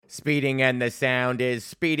Speeding and the sound is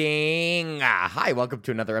speeding. Hi, welcome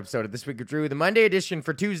to another episode of This Week of Drew, the Monday edition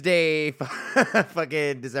for Tuesday,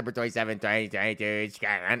 fucking December 27th, 2022.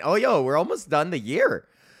 And we're almost done the year.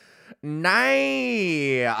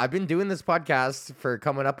 I've been doing this podcast for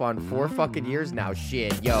coming up on 4 fucking years now.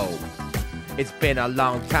 Shit, it's been a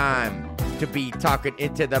long time to be talking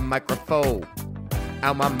into the microphone.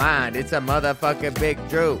 Out my mind, it's a motherfucking Big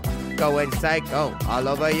Drew. Going psycho all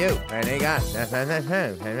over you. And they got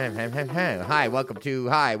Hi, welcome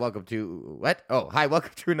to what? Oh, hi,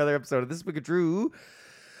 welcome to another episode of This Week of Drew,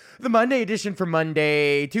 the Monday edition for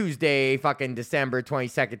Monday, Tuesday, fucking December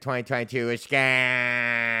 22nd, 2022.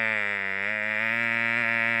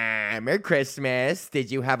 Merry Christmas. Did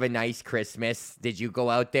you have a nice Christmas? Did you go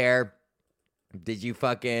out there? Did you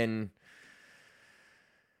fucking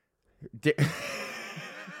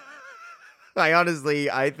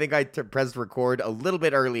I think I pressed record a little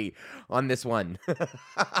bit early on this one.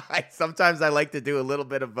 Sometimes I like to do a little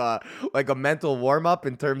bit of like a mental warm up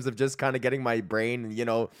in terms of just kind of getting my brain,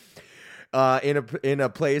 in a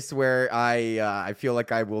place where I feel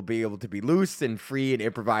like I will be able to be loose and free and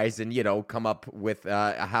improvise and come up with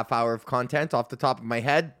a half hour of content off the top of my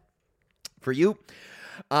head for you.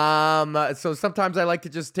 So sometimes I like to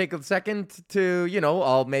just take a second to,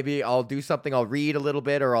 I'll do something, I'll read a little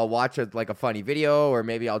bit, or I'll watch a funny video, or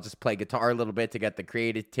maybe I'll just play guitar a little bit to get the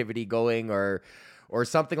creativity going, or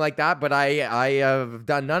something like that. But I have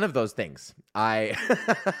done none of those things. I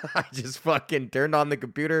just fucking turned on the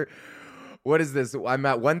computer. What is this? I'm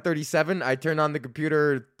at 1:37. I turned on the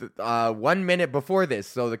computer 1 minute before this.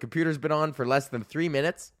 So the computer's been on for less than 3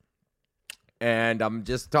 minutes. And I'm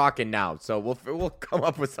just talking now, so we'll come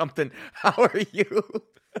up with something. How are you?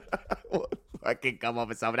 We'll fucking come up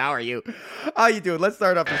with something. How are you? How you doing? Let's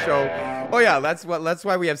start off the show. Oh yeah, that's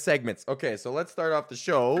why we have segments. Okay, so let's start off the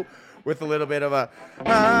show with a little bit of a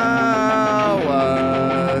how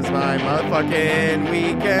was my motherfucking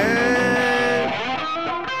weekend?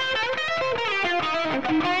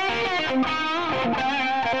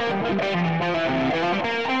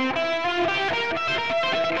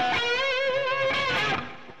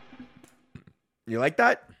 You like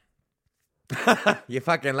that? You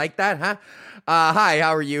fucking like that, huh? Hi,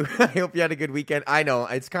 how are you? I hope you had a good weekend. I know,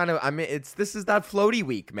 this is that floaty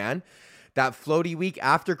week, man. That floaty week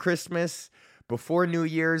after Christmas, before New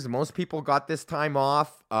Year's. Most people got this time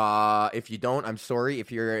off. If you don't, I'm sorry.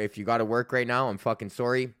 If you got to work right now, I'm fucking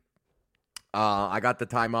sorry. I got the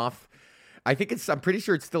time off. I'm pretty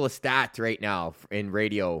sure it's still a stat right now in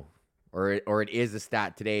radio, or it is a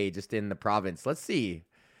stat today, just in the province. Let's see.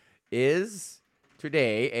 Is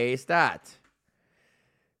today a stat?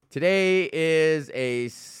 Today is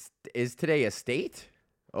today a state?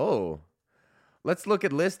 Oh, let's look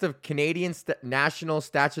at list of Canadian national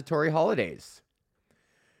statutory holidays.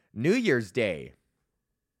 New Year's Day,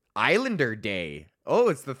 Islander Day. Oh,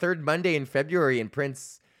 it's the third Monday in February in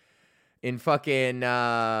Prince Edward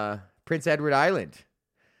Island.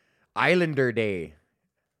 Islander Day.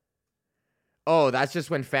 Oh, that's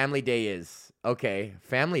just when Family Day is. Okay,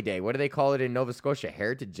 Family Day. What do they call it in Nova Scotia?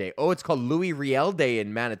 Heritage Day. Oh, it's called Louis Riel Day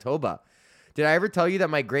in Manitoba. Did I ever tell you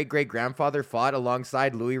that my great-great-grandfather fought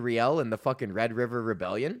alongside Louis Riel in the fucking Red River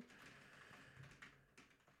Rebellion?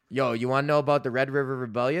 Yo, you want to know about the Red River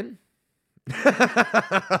Rebellion?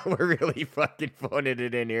 We're really fucking phoning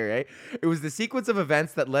it in here, eh? It was the sequence of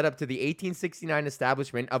events that led up to the 1869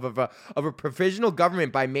 establishment of a provisional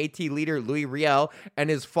government by Métis leader Louis Riel and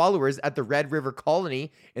his followers at the Red River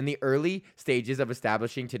Colony in the early stages of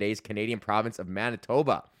establishing today's Canadian province of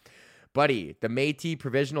Manitoba. Buddy, the Métis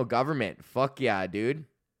provisional government. Fuck yeah, dude.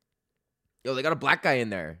 Yo, they got a black guy in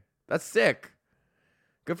there. That's sick.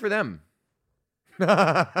 Good for them.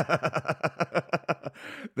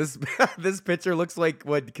 This picture looks like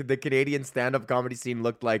what the Canadian stand-up comedy scene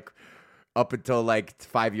looked like up until like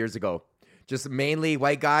 5 years ago. Just mainly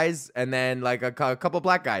white guys and then like a couple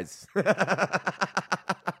black guys.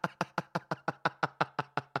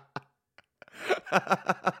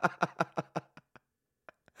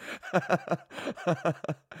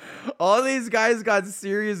 All these guys got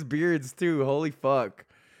serious beards too. Holy fuck.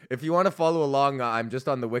 If you want to follow along, I'm just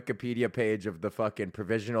on the Wikipedia page of the fucking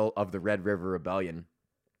provisional of the Red River Rebellion.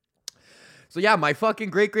 So yeah, my fucking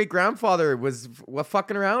great-great-grandfather was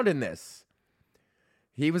fucking around in this.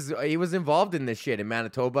 He was involved in this shit in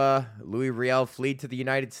Manitoba. Louis Riel fled to the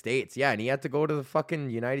United States. Yeah, and he had to go to the fucking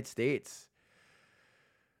United States.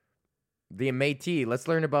 The Métis. Let's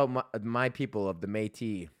learn about my people of the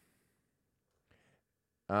Métis.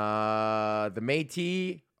 The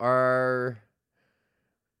Métis are...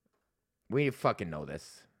 We fucking know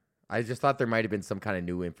this. I just thought there might have been some kind of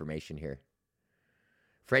new information here.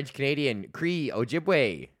 French Canadian, Cree,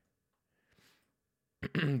 Ojibwe.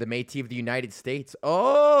 The Métis of the United States.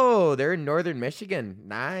 Oh, they're in northern Michigan.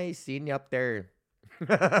 Nice. Seeing you up there.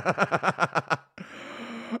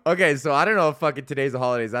 Okay, so I don't know if fucking today's a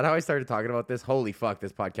holiday. Is that how I started talking about this? Holy fuck,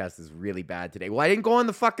 this podcast is really bad today. Well, I didn't go on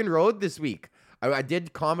the fucking road this week. I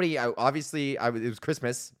did comedy. It was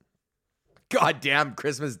Christmas. God damn,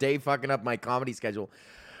 Christmas Day fucking up my comedy schedule.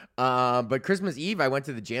 But Christmas Eve, I went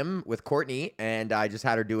to the gym with Courtney, and I just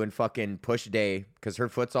had her doing fucking push day because her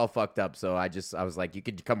foot's all fucked up. So I was like, you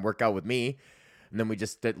could come work out with me. And then we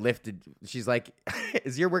just lifted. She's like,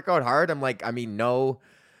 is your workout hard? I'm like, I mean, no.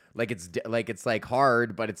 Like it's like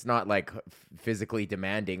hard, but it's not like physically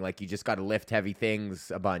demanding. Like you just got to lift heavy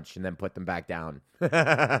things a bunch and then put them back down.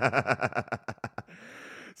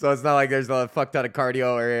 So it's not like there's a fuck ton of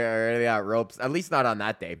cardio or ropes. At least not on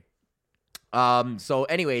that day. So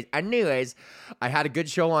anyways, I had a good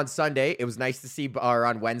show on Sunday. It was nice to see, or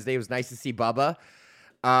on Wednesday, it was nice to see Bubba.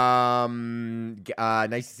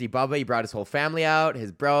 Nice to see Bubba. He brought his whole family out,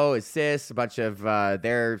 his bro, his sis, a bunch of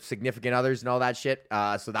their significant others and all that shit.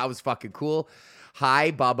 So that was fucking cool.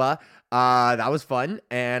 Hi, Bubba. That was fun,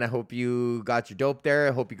 and I hope you got your dope there.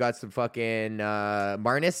 I hope you got some fucking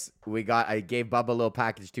Marnus. I gave Bubba a little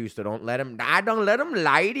package too, so don't let him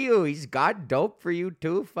lie to you. He's got dope for you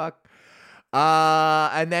too. Fuck.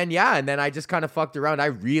 And then I just kind of fucked around. I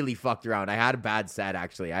really fucked around. I had a bad set,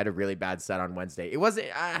 actually. I had a really bad set on Wednesday. It wasn't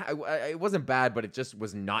bad, but it just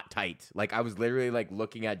was not tight. Like I was literally like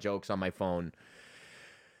looking at jokes on my phone.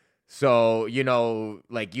 So,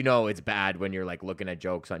 it's bad when you're like looking at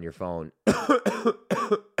jokes on your phone.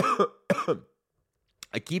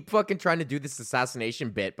 I keep fucking trying to do this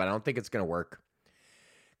assassination bit, but I don't think it's going to work.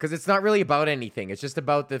 Because it's not really about anything. It's just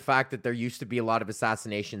about the fact that there used to be a lot of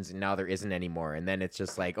assassinations and now there isn't anymore. And then it's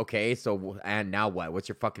just like, okay, so, and now what? What's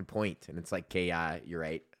your fucking point? And it's like, okay, you're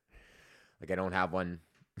right. Like, I don't have one.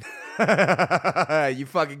 You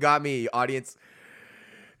fucking got me, audience.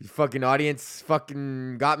 You fucking audience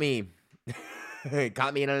fucking got me.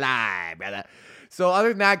 Got me in a lie, brother. So other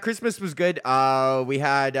than that, Christmas was good. We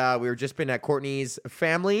were just been at Courtney's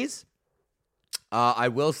family's. I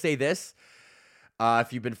will say this.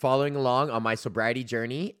 If you've been following along on my sobriety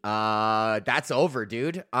journey, that's over,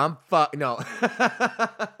 dude. No.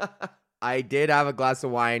 I did have a glass of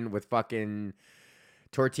wine with fucking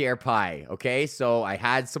tortilla pie, okay? So I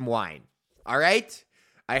had some wine, all right?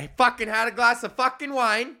 I fucking had a glass of fucking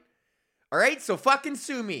wine, all right? So fucking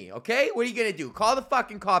sue me, okay? What are you gonna do? Call the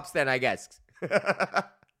fucking cops then, I guess.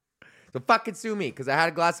 So fucking sue me, because I had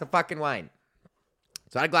a glass of fucking wine.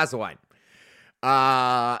 So I had a glass of wine.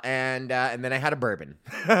 And then I had a bourbon.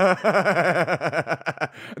 And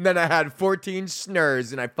then I had 14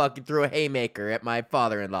 snurs, and I fucking threw a haymaker at my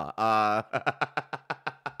father-in-law.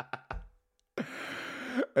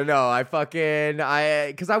 No,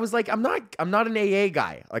 because I was like, I'm not an AA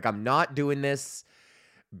guy. Like, I'm not doing this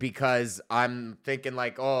because I'm thinking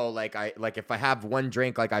like, oh, if I have one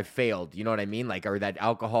drink, like I failed, you know what I mean? Like, or that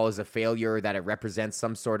alcohol is a failure, that it represents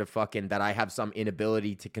some sort of fucking, that I have some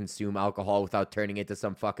inability to consume alcohol without turning into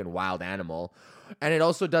some fucking wild animal. And it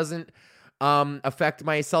also doesn't affect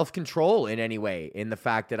my self-control in any way, in the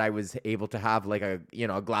fact that I was able to have like a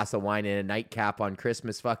glass of wine and a nightcap on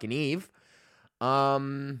Christmas fucking Eve.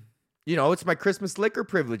 It's my Christmas liquor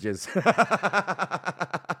privileges.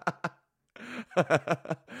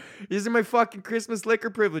 These are my fucking Christmas liquor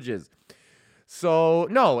privileges. So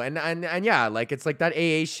no, and yeah, like it's like that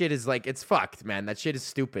AA shit is like, it's fucked, man. That shit is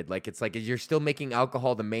stupid. Like it's like you're still making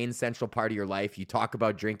alcohol the main central part of your life. You talk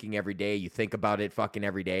about drinking every day. You think about it fucking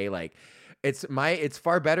every day. Like it's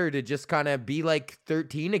far better to just kind of be like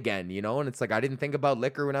 13 again, And it's like I didn't think about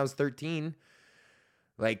liquor when I was 13.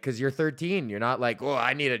 Like, because you're 13, you're not like, oh,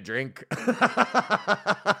 I need a drink.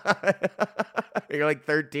 You're like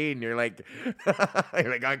 13. You're like,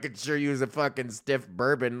 I could sure use a fucking stiff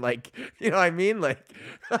bourbon. Like, you know what I mean? Like,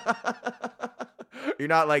 you're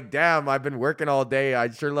not like, damn, I've been working all day.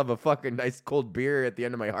 I'd sure love a fucking nice cold beer at the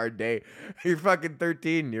end of my hard day. You're fucking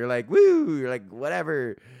 13. You're like, woo. You're like,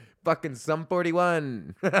 whatever. Fucking Sum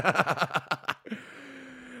 41.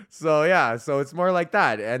 So yeah, so it's more like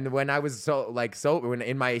that. And when I was when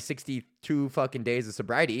in my 62 fucking days of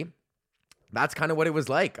sobriety, that's kind of what it was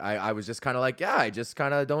like. I was just kind of like, yeah, I just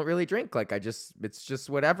kind of don't really drink. Like it's just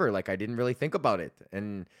whatever. Like I didn't really think about it.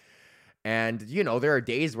 And there are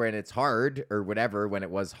days when it's hard or whatever, when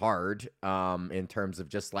it was hard, in terms of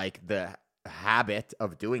just like the habit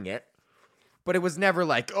of doing it. But it was never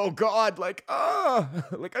like, oh God, like,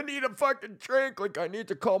 like I need a fucking drink. Like I need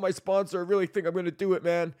to call my sponsor. I really think I'm going to do it,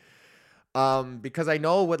 man. Because I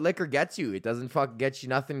know what liquor gets you. It doesn't fucking get you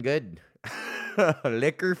nothing good.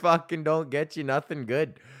 Liquor fucking don't get you nothing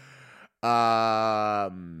good.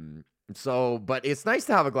 So, but it's nice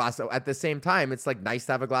to have a glass at the same time. It's like nice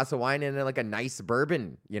to have a glass of wine and like a nice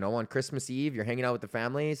bourbon, on Christmas Eve. You're hanging out with the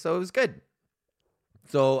family. So it was good.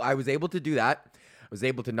 So I was able to do that. I was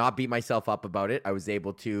able to not beat myself up about it. I was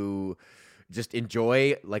able to just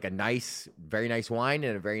enjoy like a nice, very nice wine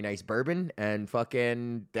and a very nice bourbon, and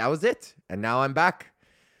fucking that was it. And now I'm back.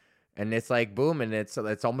 And it's like boom, and it's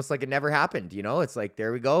almost like it never happened, It's like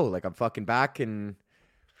there we go. Like I'm fucking back, and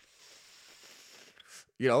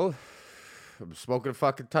I'm smoking a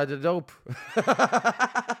fucking ton of dope.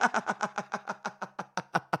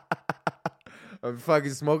 I'm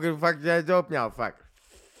fucking smoking a fucking ton of dope now. Fuck.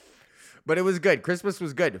 But it was good. Christmas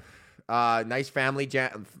was good. Nice family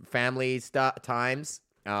times.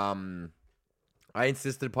 I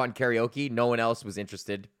insisted upon karaoke. No one else was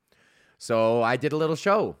interested. So I did a little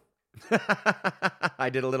show. I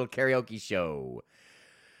did a little karaoke show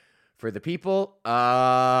for the people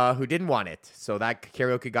who didn't want it. So that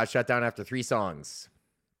karaoke got shut down after 3 songs,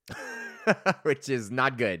 which is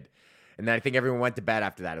not good. And then I think everyone went to bed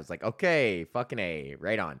after that. It was like, okay, fucking A,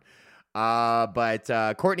 right on.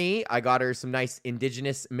 But Courtney, I got her some nice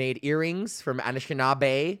indigenous made earrings from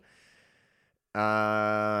Anishinaabe.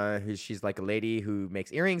 She's like a lady who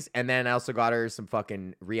makes earrings. And then I also got her some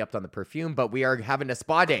fucking re-upped on the perfume. But we are having a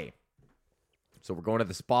spa day. So we're going to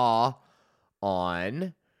the spa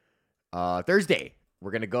on Thursday. We're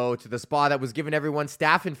going to go to the spa that was giving everyone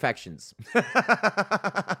staph infections.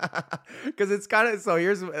 Because it's kind of... So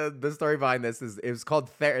here's the story behind this. It was called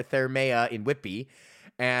Thermea in Whitby.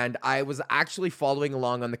 And I was actually following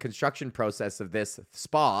along on the construction process of this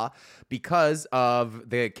spa because of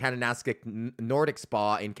the Kananaskis Nordic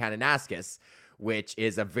Spa in Kananaskis, which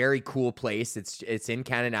is a very cool place. It's in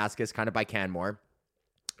Kananaskis, kind of by Canmore.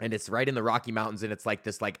 And it's right in the Rocky Mountains, and it's like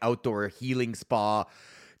this like outdoor healing spa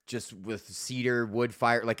just with cedar, wood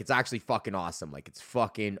fire. Like it's actually fucking awesome. Like it's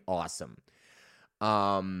fucking awesome.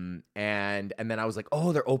 And then I was like,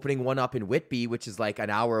 oh, they're opening one up in Whitby, which is like an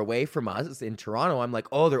hour away from us in Toronto. I'm like,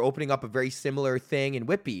 oh, they're opening up a very similar thing in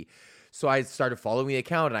Whitby. So I started following the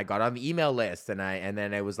account, and I got on the email list, and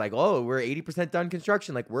then I was like, oh, we're 80% done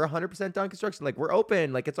construction. Like we're 100% done construction. Like we're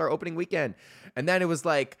open. Like it's our opening weekend. And then it was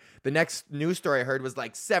like the next news story I heard was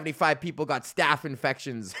like 75 people got staph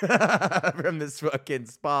infections from this fucking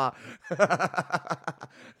spa. I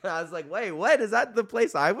was like, wait, what? Is that the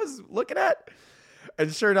place I was looking at?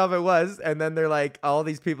 And sure enough, it was. And then they're like, all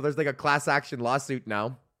these people, there's like a class action lawsuit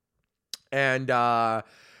now. And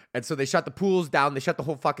so they shut the pools down. They shut the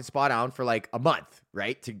whole fucking spa down for like a month,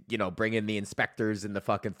 right? To, bring in the inspectors and the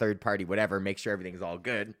fucking third party, whatever, make sure everything's all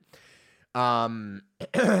good.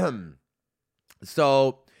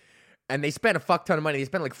 So, and they spent a fuck ton of money. They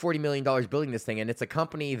spent like $40 million building this thing. And it's a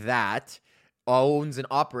company that owns and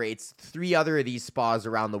operates 3 other of these spas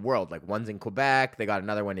around the world. Like one's in Quebec, they got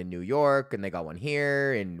another one in New York, and they got one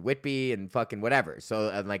here in Whitby and fucking whatever. So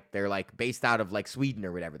and like they're like based out of like Sweden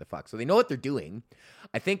or whatever the fuck. So they know what they're doing.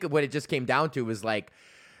 I think what it just came down to was like,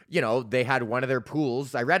 they had one of their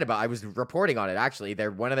pools. I was reporting on it actually.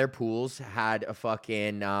 One of their pools had a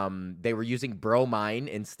fucking they were using bromine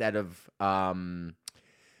instead of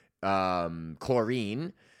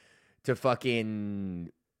chlorine to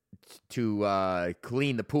fucking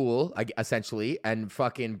clean the pool, essentially, and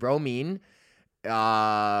fucking bromine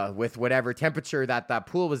with whatever temperature that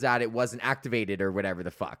pool was at, it wasn't activated or whatever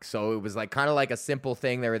the fuck. So it was like kind of like a simple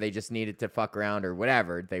thing there where they just needed to fuck around or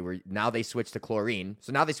whatever. Now they switched to chlorine.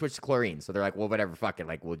 So they're like, well, whatever, fuck it.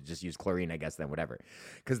 Like, we'll just use chlorine, I guess, then whatever.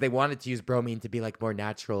 Because they wanted to use bromine to be like more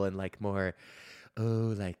natural and like more,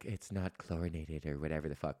 like it's not chlorinated or whatever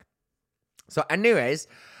the fuck. So anyways,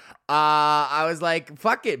 I was like,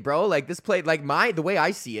 fuck it, bro. Like this play, like the way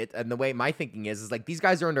I see it and the way my thinking is like these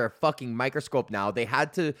guys are under a fucking microscope now. They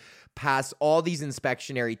had to pass all these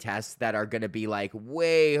inspectionary tests that are going to be like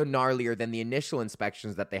way gnarlier than the initial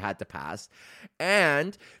inspections that they had to pass.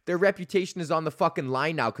 And their reputation is on the fucking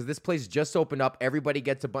line now because this place just opened up. Everybody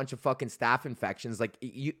gets a bunch of fucking staph infections. Like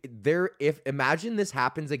imagine this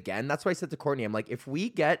happens again. That's why I said to Courtney, I'm like, if we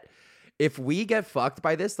get fucked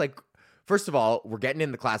by this, like, first of all, we're getting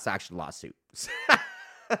in the class action lawsuit.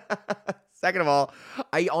 Second of all,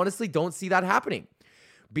 I honestly don't see that happening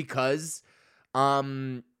because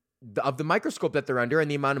of the microscope that they're under and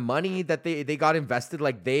the amount of money that they got invested.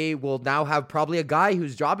 Like they will now have probably a guy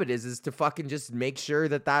whose job it is to fucking just make sure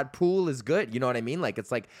that pool is good. You know what I mean? Like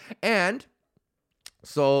it's like, and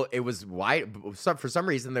so it was wide. For some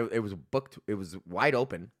reason, it was booked. It was wide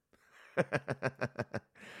open.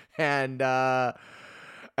 And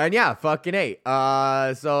And yeah, fucking A.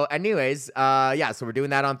 So anyways, yeah, so we're doing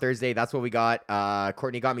that on Thursday. That's what we got.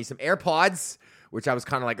 Courtney got me some AirPods, which I was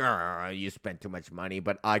kind of like, you spent too much money,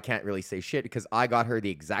 but I can't really say shit because I got her the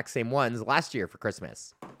exact same ones last year for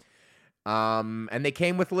Christmas. And they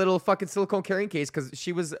came with a little fucking silicone carrying case because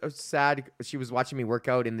she was sad. She was watching me work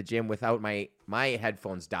out in the gym without my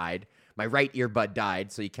headphones died. My right earbud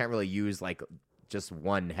died, so you can't really use like just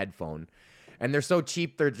one headphone. And they're so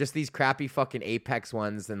cheap. They're just these crappy fucking Apex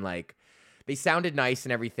ones, and like they sounded nice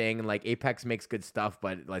and everything. And like Apex makes good stuff,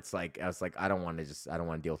 but it's like I was like, I don't want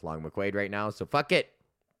to deal with Long McQuaid right now. So fuck it.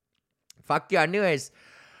 Fuck yeah. Anyways.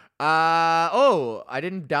 I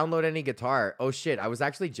didn't download any guitar. Oh shit, I was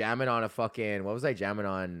actually jamming on a fucking, what was I jamming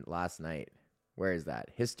on last night? Where is that?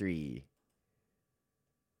 History.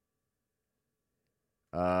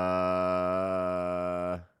 Where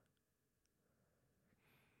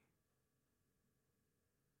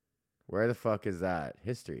the fuck is that?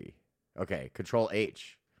 History. Okay, Control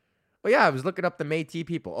H. Oh yeah, I was looking up the Métis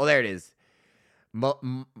people. Oh, there it is.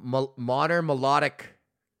 Modern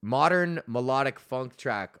melodic funk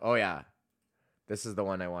track. Oh yeah. This is the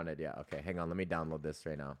one I wanted. Yeah. Okay, hang on. Let me download this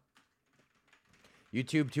right now.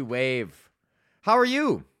 YouTube to Wave. How are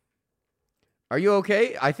you? Are you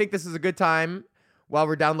okay? I think this is a good time while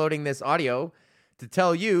we're downloading this audio to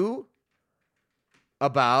tell you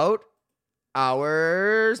about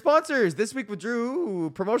our sponsors. This Week with Drew,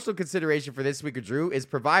 promotional consideration for This Week with Drew is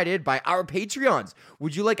provided by our Patreons.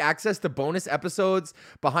 Would you like access to bonus episodes,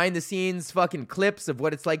 behind the scenes fucking clips of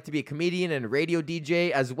what it's like to be a comedian and a radio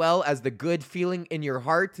DJ, as well as the good feeling in your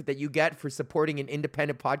heart that you get for supporting an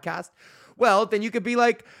independent podcast? Well, then you could be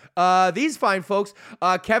like these fine folks,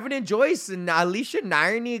 Kevin and Joyce and Alicia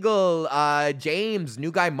Nireneagle, James,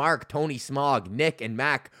 New Guy Mark, Tony Smog, Nick and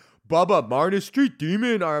Mac, Bubba, Marna Street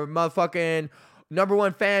Demon, our motherfucking number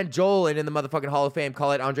one fan, Joel, and in the motherfucking Hall of Fame,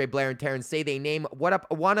 call it Andre Blair and Terrence. Say they name. What up,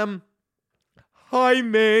 Wanum? Hi,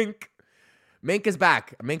 Mink. Mink is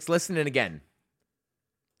back. Mink's listening again.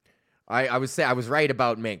 I was right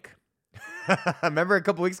about Mink. Remember a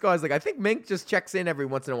couple weeks ago, I was like, I think Mink just checks in every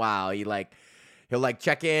once in a while. He'll like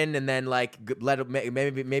check in and then like let it,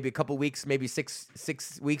 maybe a couple weeks, maybe six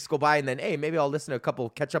weeks go by, and then hey, maybe I'll listen to a couple,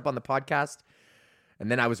 catch up on the podcast. And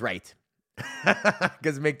then I was right.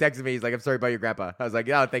 Because Mick texted me. He's like, I'm sorry about your grandpa. I was like,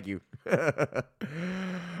 yeah, thank you.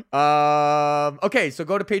 Okay, so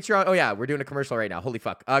go to Patreon. Oh, yeah, we're doing a commercial right now. Holy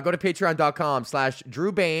fuck. Go to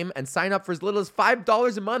patreon.com/DrewBame and sign up for as little as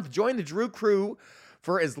 $5 a month. Join the Drew crew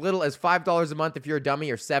for as little as $5 a month if you're a dummy,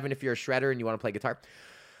 or $7 if you're a shredder and you want to play guitar.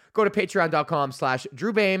 Go to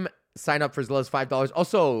patreon.com/DrewBame. Sign up for as little as $5.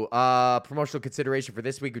 Also, promotional consideration for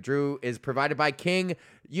This Week with Drew is provided by King.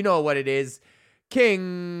 You know what it is.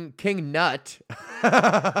 King Nut.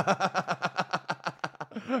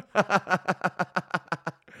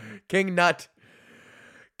 King Nut.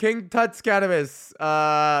 King Tut's Cannabis.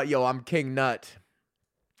 Yo, I'm King Nut.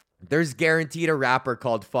 There's guaranteed a rapper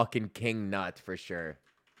called fucking King Nut for sure.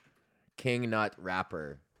 King Nut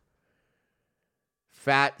rapper.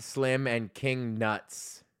 Fat, Slim, and King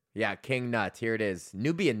Nuts. Yeah, King Nut. Here it is.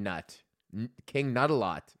 Nubian Nut. King Nut a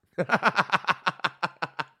lot.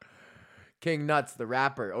 King Nuts, the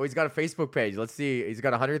rapper. Oh, he's got a Facebook page. Let's see. He's got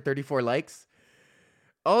 134 likes.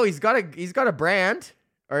 Oh, he's got a brand,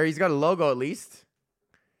 or he's got a logo at least.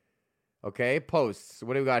 Okay, posts.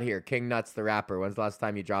 What do we got here? King Nuts, the rapper. When's the last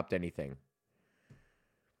time you dropped anything?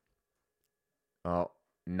 Oh,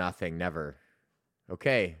 nothing. Never.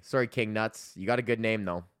 Okay. Sorry, King Nuts. You got a good name,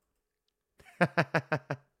 though.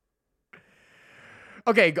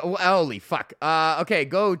 Okay, holy fuck. Okay,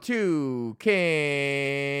 go to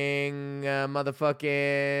King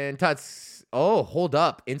motherfucking Tuts. Oh, hold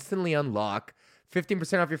up. Instantly unlock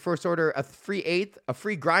 15% off your first order, a free eighth, a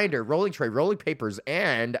free grinder, rolling tray, rolling papers,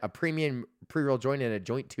 and a premium pre-roll joint in a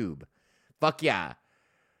joint tube. Fuck yeah.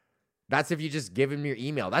 That's if you just give him your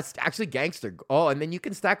email. That's actually gangster. Oh, and then you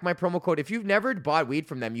can stack my promo code. If you've never bought weed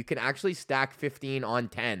from them, you can actually stack 15 on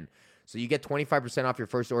 10. So you get 25% off your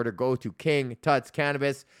first order. Go to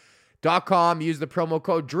KingTutsCannabis.com. Use the promo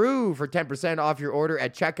code Drew for 10% off your order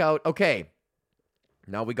at checkout. Okay.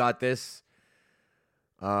 Now we got this.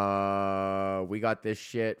 We got this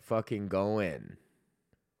shit fucking going.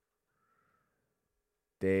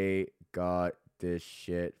 They got this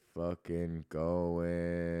shit fucking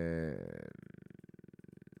going.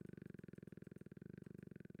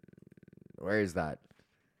 Where is that?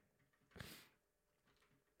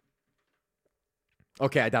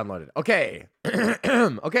 Okay, I downloaded. Okay.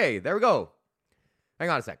 Okay, there we go. Hang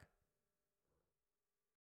on a sec.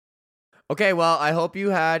 Okay, well, I hope you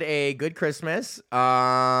had a good Christmas.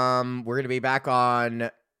 We're going to be back on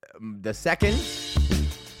the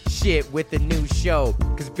 2nd shit with a new show.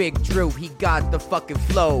 Cause Big Drew, he got the fucking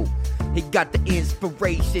flow. He got the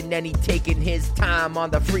inspiration and he taking his time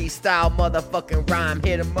on the freestyle motherfucking rhyme.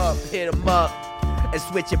 Hit him up, and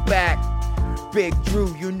switch it back. Big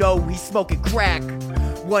Drew, you know he's smoking crack.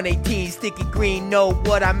 118 sticky green, know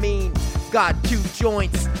what I mean. Got 2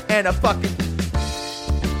 joints and a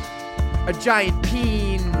giant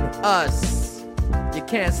peen. Us, you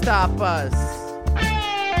can't stop us.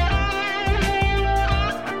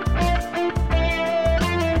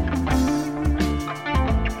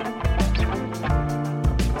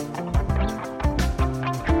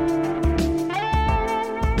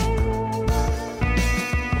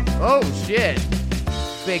 Oh shit,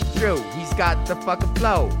 Big Drew, he's got the fucking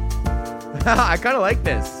flow. I kinda like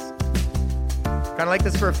this. Kinda like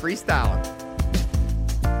this for a freestyle.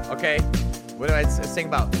 Okay, what do I sing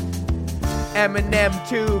about? Eminem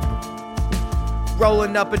tube.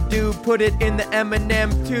 Rolling up a dude, put it in the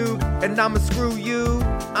Eminem tube. And I'ma screw you,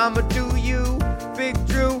 I'ma do you. Big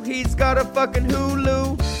Drew, he's got a fucking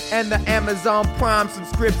Hulu. And the Amazon Prime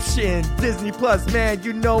subscription. Disney Plus, man,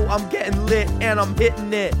 you know I'm getting lit. And I'm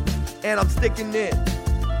hitting it, and I'm sticking it.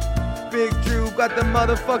 Big Drew got the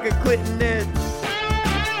motherfucking clitting it.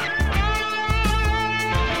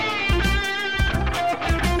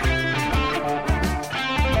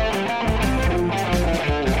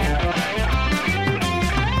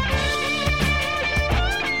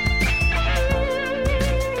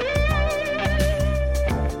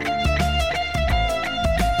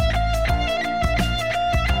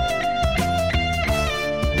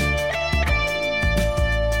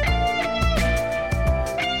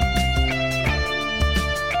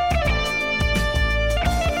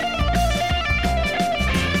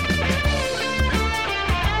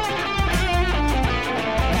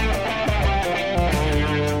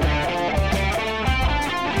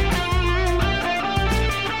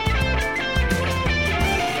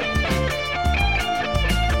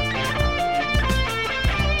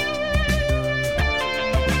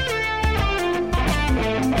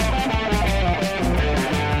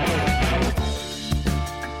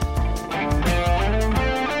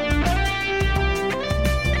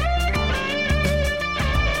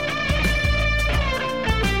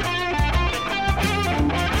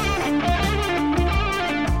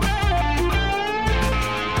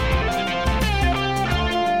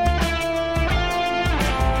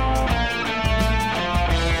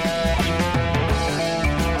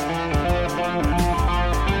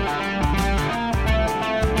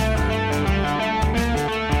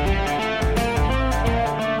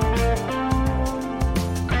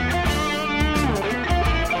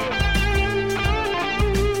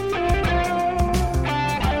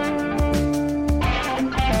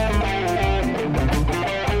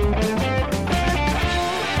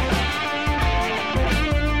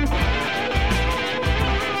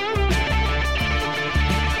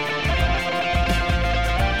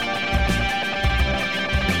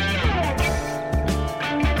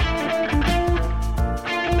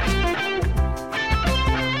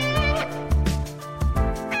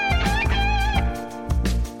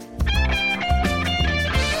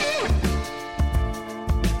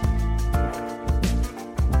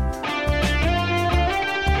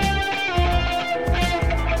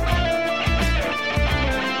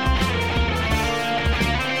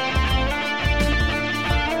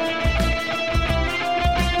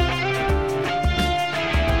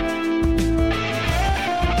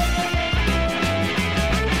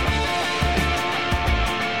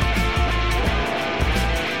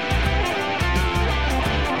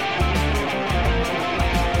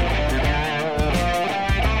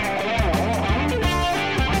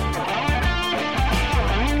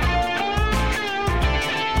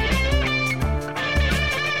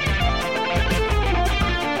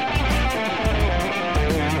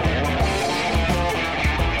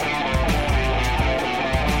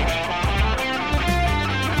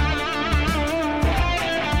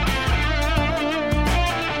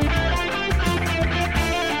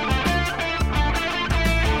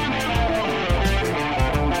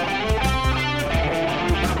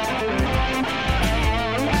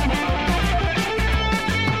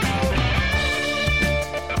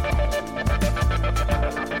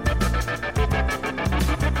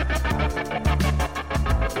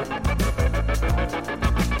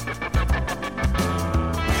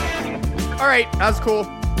 right, that was cool.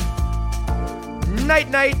 Night,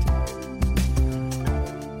 night.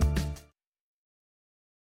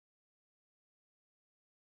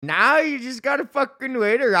 Now you just gotta fucking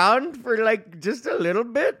wait around for like just a little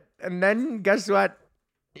bit, and then guess what?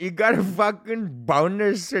 You got a fucking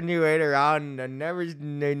bonus when you ate around. They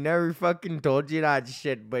never fucking told you that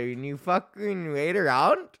shit, but when you fucking ate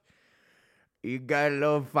around, you got a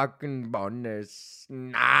little fucking bonus.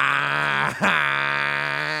 Nah,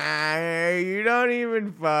 you don't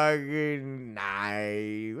even fucking.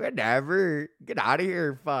 Nah, whatever. Get out of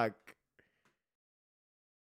here, fuck.